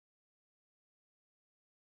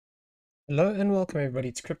Hello and welcome everybody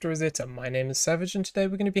to Crypto Rosetta. My name is Savage and today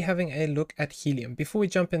we're going to be having a look at Helium. Before we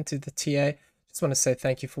jump into the TA, just want to say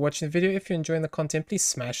thank you for watching the video. If you're enjoying the content, please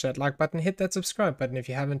smash that like button, hit that subscribe button if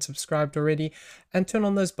you haven't subscribed already, and turn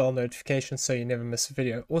on those bell notifications so you never miss a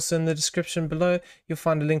video. Also in the description below, you'll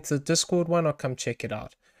find a link to the Discord. Why not come check it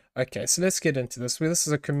out? Okay, so let's get into this. Well, this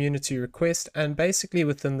is a community request, and basically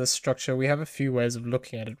within this structure, we have a few ways of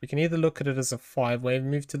looking at it. We can either look at it as a 5-wave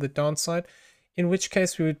move to the downside, in which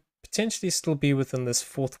case we would potentially still be within this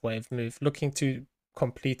 4th wave move, looking to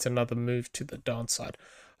complete another move to the downside.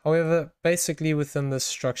 However, basically within this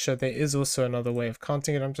structure, there is also another way of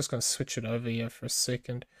counting it. I'm just going to switch it over here for a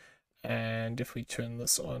second. And if we turn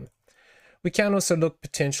this on, we can also look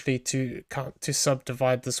potentially to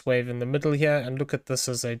subdivide this wave in the middle here and look at this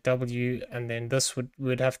as a W, and then this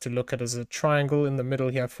would have to look at as a triangle in the middle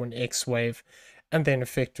here for an X wave, and then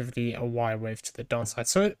effectively a Y wave to the downside.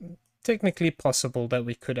 So technically possible that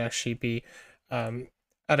we could actually be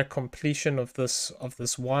at a completion of this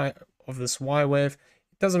Y wave.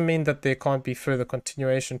 It doesn't mean that there can't be further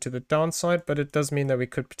continuation to the downside, but it does mean that we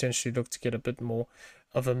could potentially look to get a bit more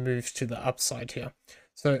of a move to the upside here.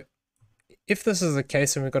 So if this is the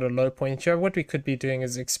case and we've got a low point here, what we could be doing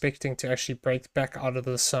is expecting to actually break back out of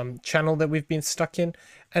this channel that we've been stuck in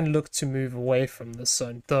and look to move away from this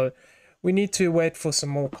zone. Though we need to wait for some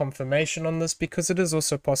more confirmation on this, because it is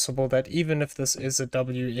also possible that even if this is a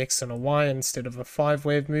W, X, and a Y instead of a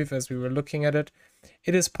 5-wave move as we were looking at it,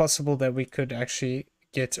 it is possible that we could actually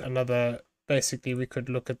get another, basically we could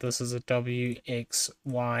look at this as a W, X,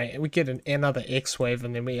 Y, we get another X wave,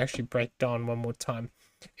 and then we actually break down one more time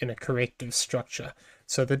in a corrective structure.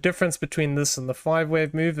 So the difference between this and the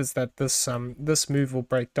 5-wave move is that this move will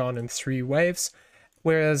break down in 3 waves.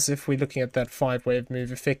 Whereas if we're looking at that 5-wave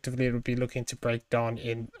move, effectively it would be looking to break down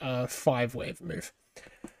in a 5-wave move.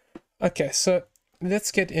 Okay, so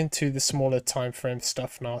let's get into the smaller time frame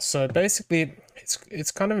stuff now. So basically, it's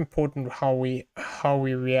kind of important how we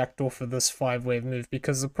react off of this 5-wave move,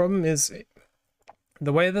 because the problem is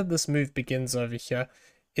the way that this move begins over here.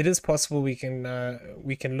 It is possible we can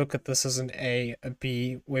look at this as an A, a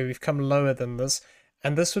B, where we've come lower than this,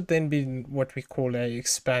 and this would then be what we call a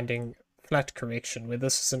expanding flat correction, where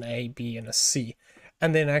this is an A, B, and a C.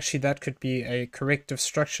 And then actually that could be a corrective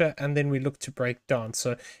structure, and then we look to break down.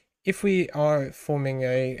 So if we are forming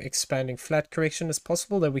a expanding flat correction, it's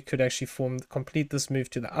possible that we could actually complete this move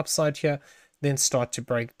to the upside here, then start to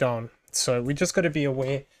break down. So we just got to be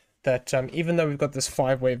aware that even though we've got this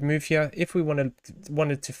 5-wave move here, if we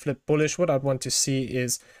wanted to flip bullish, what I'd want to see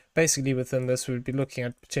is basically within this we would be looking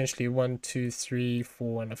at potentially 1, 2, 3,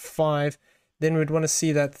 4, and a 5. Then we'd want to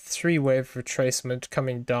see that 3-wave retracement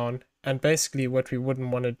coming down, and basically what we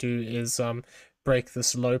wouldn't want to do is break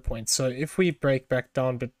this low point. So if we break back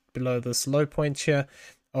down below this low point here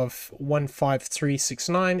of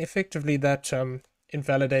 15369, effectively that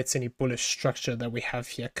invalidates any bullish structure that we have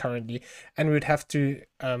here currently, and we'd have to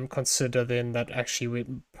consider then that actually we're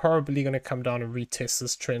probably going to come down and retest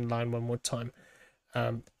this trend line one more time.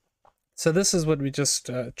 So this is what we're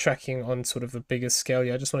just tracking on sort of the bigger scale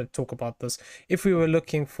here. I just want to talk about this. If we were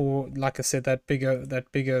looking for, like I said, that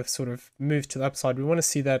bigger sort of move to the upside, we want to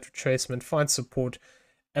see that retracement, find support,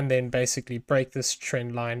 and then basically break this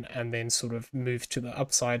trend line and then sort of move to the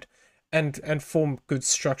upside and form good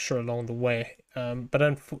structure along the way.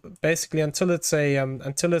 But basically until it's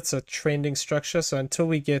a trending structure, so until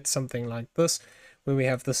we get something like this, where we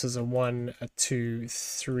have this as a 1, a 2,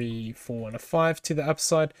 3, 4, and a 5 to the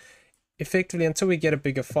upside, effectively until we get a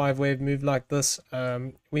bigger 5-wave move like this,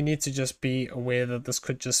 we need to just be aware that this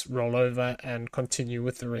could just roll over and continue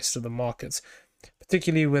with the rest of the markets.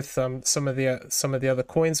 Particularly with some of the other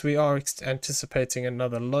coins, we are anticipating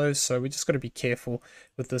another low, so we just got to be careful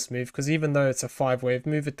with this move, because even though it's a 5-wave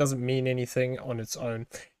move, it doesn't mean anything on its own.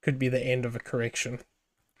 It could be the end of a correction.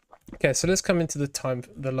 Okay, so let's come into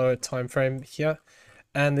the lower time frame here,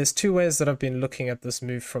 and there's 2 ways that I've been looking at this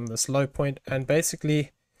move from this low point, and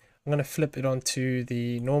basically I'm going to flip it onto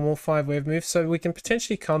the normal 5-wave move, so we can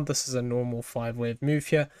potentially count this as a normal 5-wave move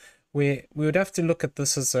here. We would have to look at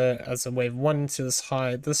this as a wave 1 to this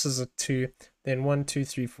high. This is a 2, then 1, 2,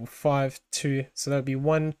 3, 4, 5, 2. So that would be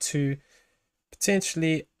 1, 2,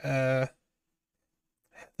 potentially. This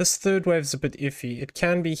 3rd wave is a bit iffy. It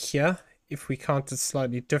can be here if we count it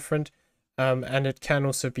slightly different, and it can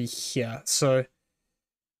also be here. So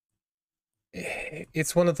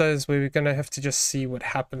it's one of those where we're going to have to just see what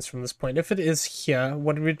happens from this point. If it is here,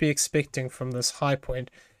 what we'd be expecting from this high point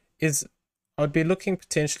is I'd be looking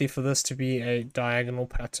potentially for this to be a diagonal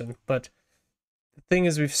pattern, but the thing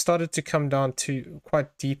is we've started to come down to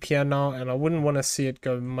quite deep here now, and I wouldn't want to see it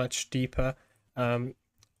go much deeper.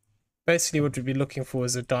 basically what we'd be looking for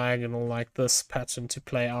is a diagonal like this pattern to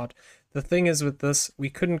play out. The thing is with this, we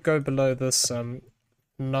couldn't go below this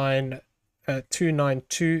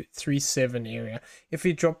 29237 area. If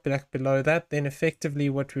we drop back below that, then effectively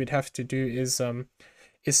what we'd have to do is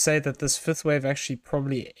say that this fifth wave actually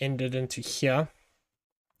probably ended into here.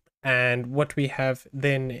 And what we have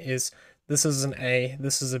then is this is an A,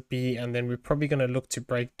 this is a B, and then we're probably going to look to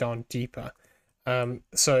break down deeper.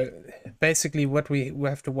 So basically what we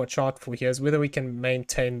have to watch out for here is whether we can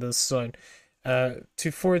maintain this zone.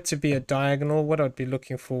 For it to be a diagonal, what I'd be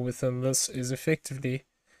looking for within this is effectively,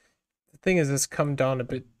 the thing is it's come down a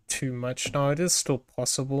bit too much. Now it is still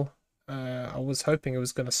possible. I was hoping it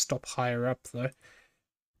was going to stop higher up though.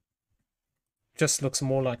 Just looks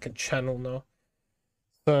more like a channel now.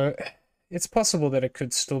 So it's possible that it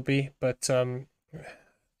could still be, but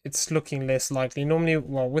it's looking less likely. Normally,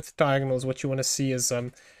 well, with diagonals, what you want to see is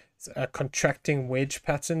a contracting wedge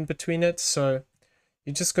pattern between it. So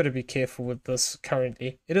you just got to be careful with this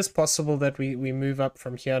currently. It is possible that we move up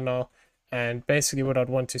from here now. And basically what I'd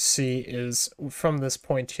want to see is from this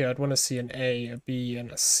point here, I'd want to see an A, a B, and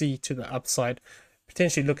a C to the upside.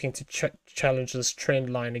 Potentially looking to challenge this trend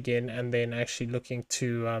line again, and then actually looking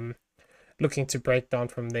to break down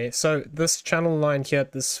from there. So this channel line here,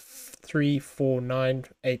 this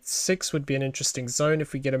 34986 would be an interesting zone.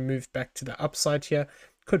 If we get a move back to the upside here,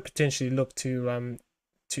 could potentially look to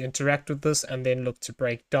interact with this and then look to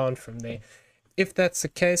break down from there. If that's the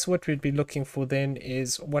case, what we'd be looking for then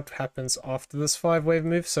is what happens after this 5-wave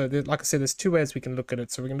move. So like I said, there's two ways we can look at it.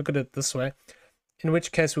 So we can look at it this way, in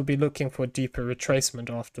which case we'll be looking for deeper retracement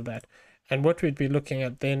after that. And what we'd be looking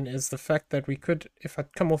at then is the fact that we could, if I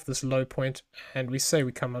come off this low point and we say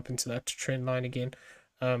we come up into that trend line again,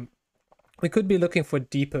 we could be looking for a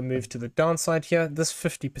deeper move to the downside here. This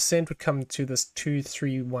 50% would come to this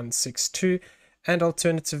 23162, and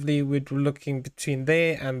alternatively we'd be looking between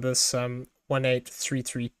there and this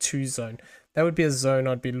 18332 zone. That would be a zone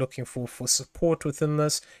I'd be looking for support within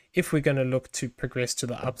this if we're going to look to progress to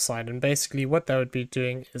the upside. And basically what that would be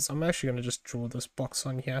doing is, I'm actually going to just draw this box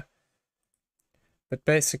on here. But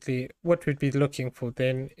basically what we'd be looking for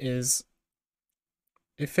then is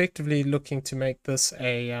effectively looking to make this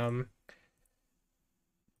an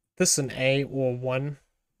A or 1,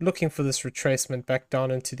 looking for this retracement back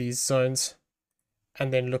down into these zones,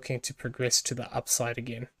 and then looking to progress to the upside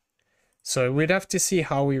again. So we'd have to see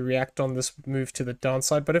how we react on this move to the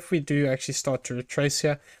downside. But if we do actually start to retrace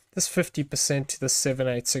here, this 50% to the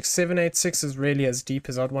 786 is really as deep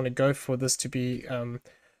as I'd want to go for this to be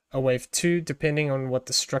a wave 2, depending on what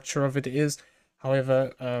the structure of it is.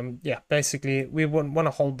 However, yeah, basically we wouldn't want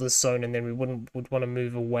to hold this zone, and then we would want to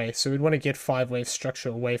move away. So we'd want to get 5-wave structure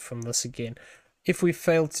away from this again. If we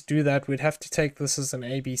fail to do that, we'd have to take this as an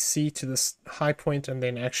ABC to this high point, and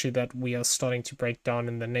then actually that we are starting to break down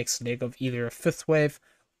in the next leg of either a 5th wave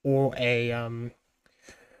or a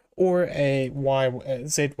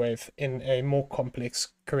Z wave in a more complex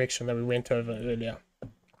correction that we went over earlier.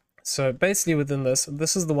 So basically within this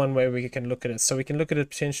is the one way we can look at it. So we can look at it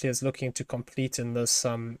potentially as looking to complete in this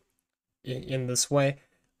way.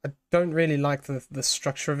 I don't really like the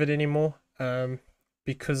structure of it anymore,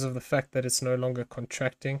 because of the fact that it's no longer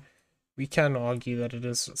contracting. We can argue that it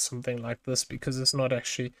is something like this because it's not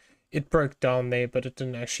actually, it broke down there, but it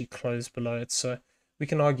didn't actually close below it. So we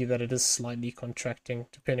can argue that it is slightly contracting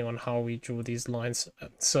depending on how we draw these lines.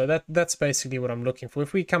 So that's basically what I'm looking for.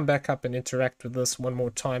 If we come back up and interact with this one more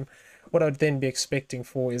time, what I'd then be expecting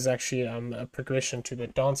for is actually a progression to the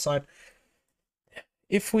downside.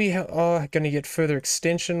 If we are going to get further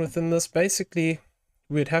extension within this, basically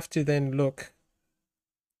we'd have to then look.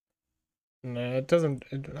 No, it doesn't.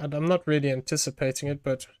 I'm not really anticipating it,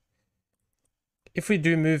 but if we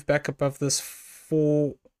do move back above this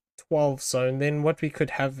 412 zone, then what we could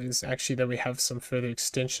have is actually that we have some further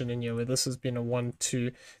extension in here, where this has been a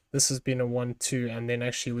 1-2, this has been a 1-2, and then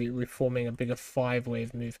actually we're forming a bigger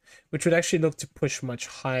 5-wave move, which would actually look to push much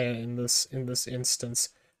higher in this instance.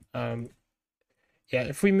 Yeah,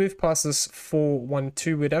 if we move past this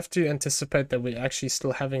 412, we'd have to anticipate that we're actually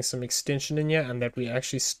still having some extension in here, and that we're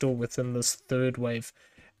actually still within this 3rd wave,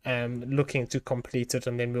 looking to complete it,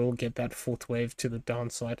 and then we'll get that 4th wave to the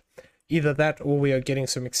downside. Either that, or we are getting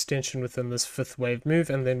some extension within this 5th wave move,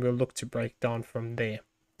 and then we'll look to break down from there.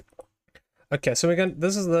 Okay, so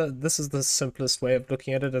this is the simplest way of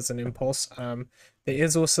looking at it as an impulse. There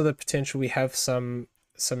is also the potential we have some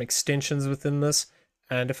extensions within this.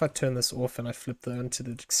 And if I turn this off and I flip onto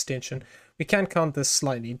the extension, we can count this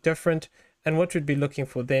slightly different. And what we'd be looking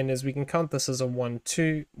for then is we can count this as a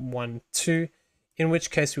 1-2, 1-2. in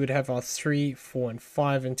which case we would have our 3, 4, and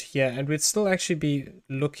 5 into here, and we'd still actually be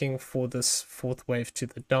looking for this fourth wave to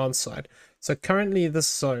the downside. So currently this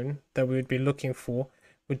zone that we would be looking for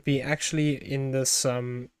would be actually in this, let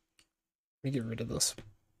me get rid of this,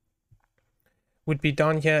 would be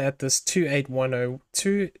down here at this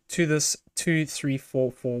 28102 to this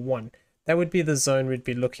 23441. That would be the zone we'd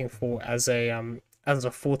be looking for as a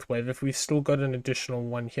fourth wave if we've still got an additional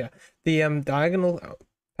one here. The diagonal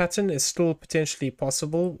pattern is still potentially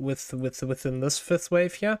possible within this fifth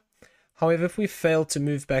wave here. However, if we fail to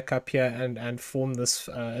move back up here and form this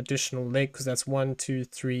additional leg, because that's 1, 2,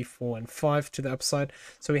 3, 4, and 5 to the upside,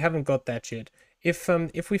 so we haven't got that yet.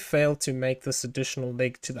 If we fail to make this additional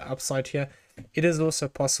leg to the upside here, it is also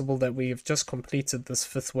possible that we have just completed this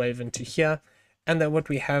fifth wave into here, and that what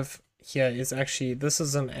we have here is actually, this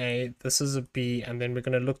is an A, this is a B, and then we're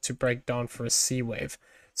going to look to break down for a C wave.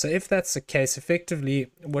 So if that's the case, effectively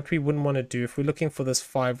what we wouldn't want to do, if we're looking for this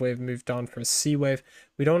 5 wave move down for a C wave,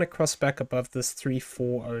 we don't want to cross back above this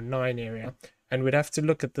 3409 area, and we'd have to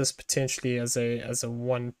look at this potentially as a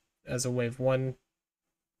wave 1,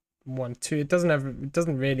 1, 2. It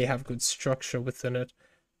doesn't really have good structure within it.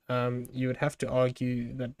 You would have to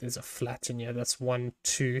argue that there's a flat in here. That's 1,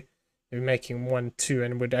 2. We're making 1, 2,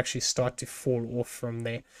 and would actually start to fall off from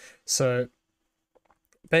there. So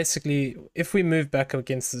basically, if we move back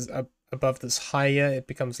against this, above this higher, it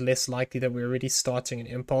becomes less likely that we're already starting an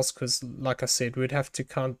impulse, because like I said, we'd have to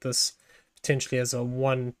count this potentially as a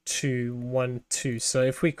 1, 2, 1, 2. So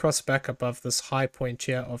if we cross back above this high point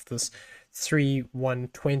here of this 3, 1,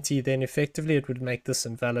 20, then effectively it would make this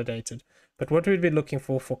invalidated. But what we'd be looking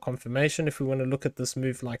for confirmation, if we want to look at this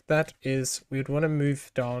move like that, is we would want to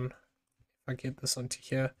move down. If I get this onto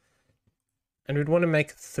here, and we'd want to make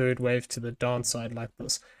a third wave to the downside like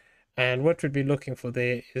this. And what we'd be looking for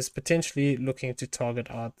there is potentially looking to target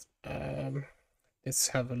out, let's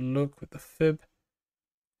have a look with the fib.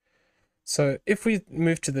 So if we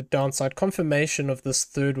move to the downside, confirmation of this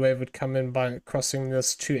third wave would come in by crossing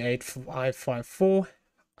this 28554.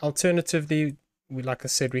 Alternatively, like I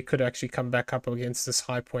said, we could actually come back up against this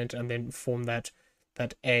high point and then form that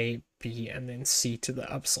A, B, and then C to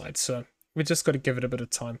the upside. So we just got to give it a bit of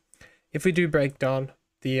time. If we do break down,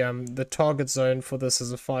 the target zone for this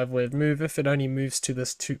is a 5 wave move. If it only moves to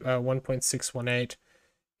this 1.618,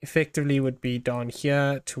 effectively would be down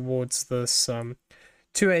here towards this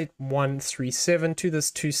 28137 to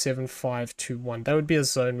this 27521. That would be a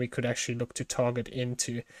zone we could actually look to target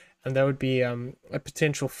into, and that would be a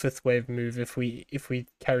potential fifth wave move if we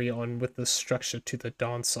carry on with this structure to the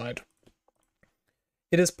downside.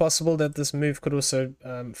 It is possible that this move could also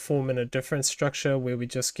form in a different structure where we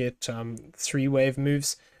just get 3 wave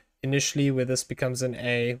moves initially, where this becomes an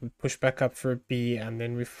A, we push back up for a B, and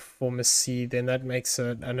then we form a C. Then that makes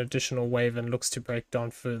an additional wave and looks to break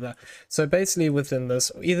down further. So basically within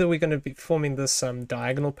this, either we're going to be forming this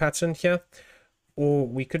diagonal pattern here, or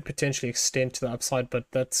we could potentially extend to the upside, but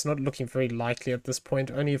that's not looking very likely at this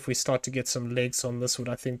point. Only if we start to get some legs on this would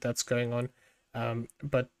I think that's going on.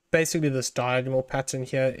 But basically this diagonal pattern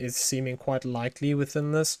here is seeming quite likely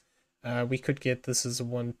within this. We could get this as a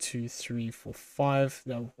 1, 2, 3, 4, 5.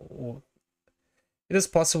 No, or it is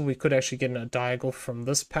possible we could actually get a diagonal from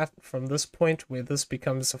this point where this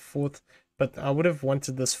becomes a fourth, but I would have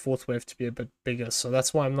wanted this fourth wave to be a bit bigger, so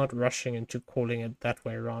that's why I'm not rushing into calling it that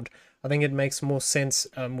way around. I think it makes more sense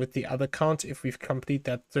with the other count. If we complete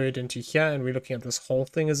that third into here and we're looking at this whole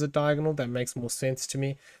thing as a diagonal, that makes more sense to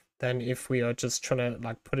me than if we are just trying to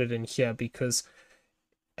like put it in here, because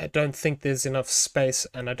I don't think there's enough space,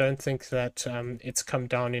 and I don't think that it's come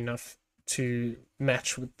down enough to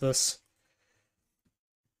match with this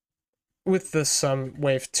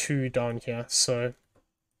wave 2 down here. So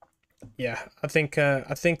yeah, I think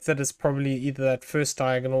that it's probably either that first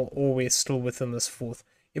diagonal or we're still within this fourth.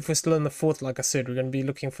 If we're still in the fourth, like I said, we're going to be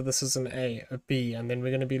looking for this as an A, a B, and then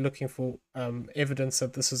we're going to be looking for evidence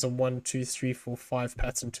that this is a 1, 2, 3, 4, 5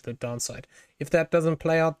 pattern to the downside. If that doesn't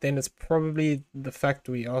play out, then it's probably the fact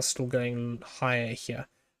we are still going higher here.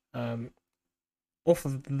 Off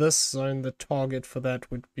of this zone, the target for that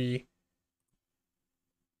would be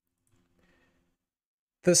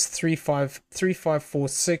this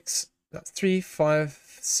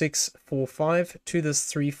 35645 to this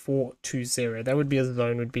 3420. That would be a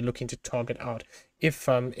zone we'd be looking to target out if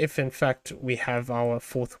in fact we have our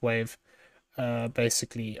fourth wave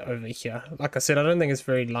basically over here. Like I said, I don't think it's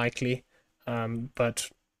very likely,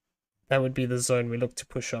 but that would be the zone we look to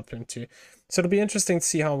push up into. So it'll be interesting to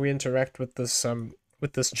see how we interact with this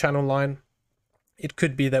channel line. It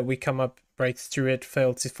could be that we come up, break through it,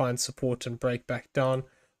 fail to find support, and break back down.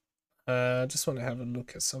 Just want to have a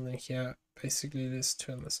look at something here. basically let's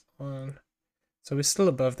turn this on. So we're still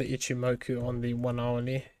above the Ichimoku on the 1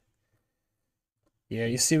 hourly. Yeah,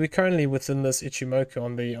 you see we're currently within this Ichimoku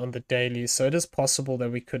on the daily, so it is possible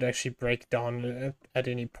that we could actually break down at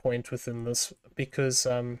any point within this, because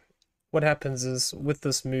what happens is with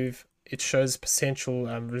this move it shows potential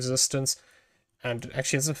resistance, and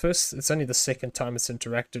actually it's only the second time it's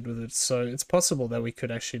interacted with it, so it's possible that we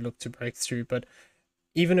could actually look to break through. But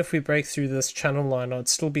even if we break through this channel line, I'd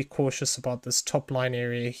still be cautious about this top line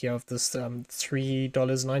area here of this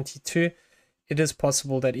 $3.92. It is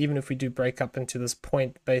possible that even if we do break up into this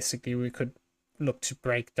point, basically we could look to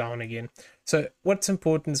break down again. So what's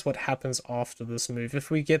important is what happens after this move. If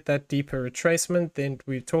we get that deeper retracement then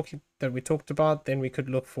we talked about, then we could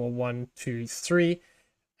look for 1, 2, 3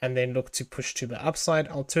 and then look to push to the upside.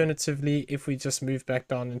 Alternatively, if we just move back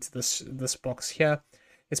down into this box here,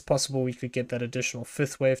 it's possible we could get that additional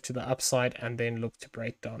fifth wave to the upside and then look to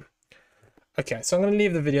break down. Okay, so I'm going to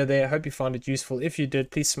leave the video there. I hope you found it useful. If you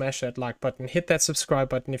did, please smash that like button, hit that subscribe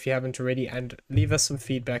button if you haven't already, and leave us some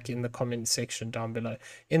feedback in the comment section down below.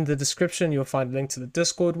 In the description, you'll find a link to the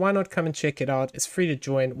Discord. Why not come and check it out? It's free to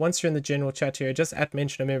join. Once you're in the general chat here, just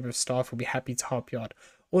mention a member of staff. We'll be happy to help you out.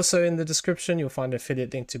 Also in the description, you'll find an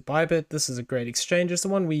affiliate link to BYBIT. This is a great exchange. It's the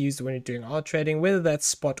one we use when you're doing our trading, whether that's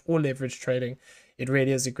spot or leverage trading. It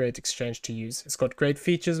really is a great exchange to use. It's got great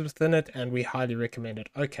features within it, and we highly recommend it.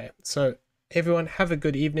 Okay, so everyone, have a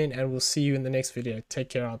good evening, and we'll see you in the next video. Take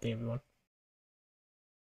care out there, everyone.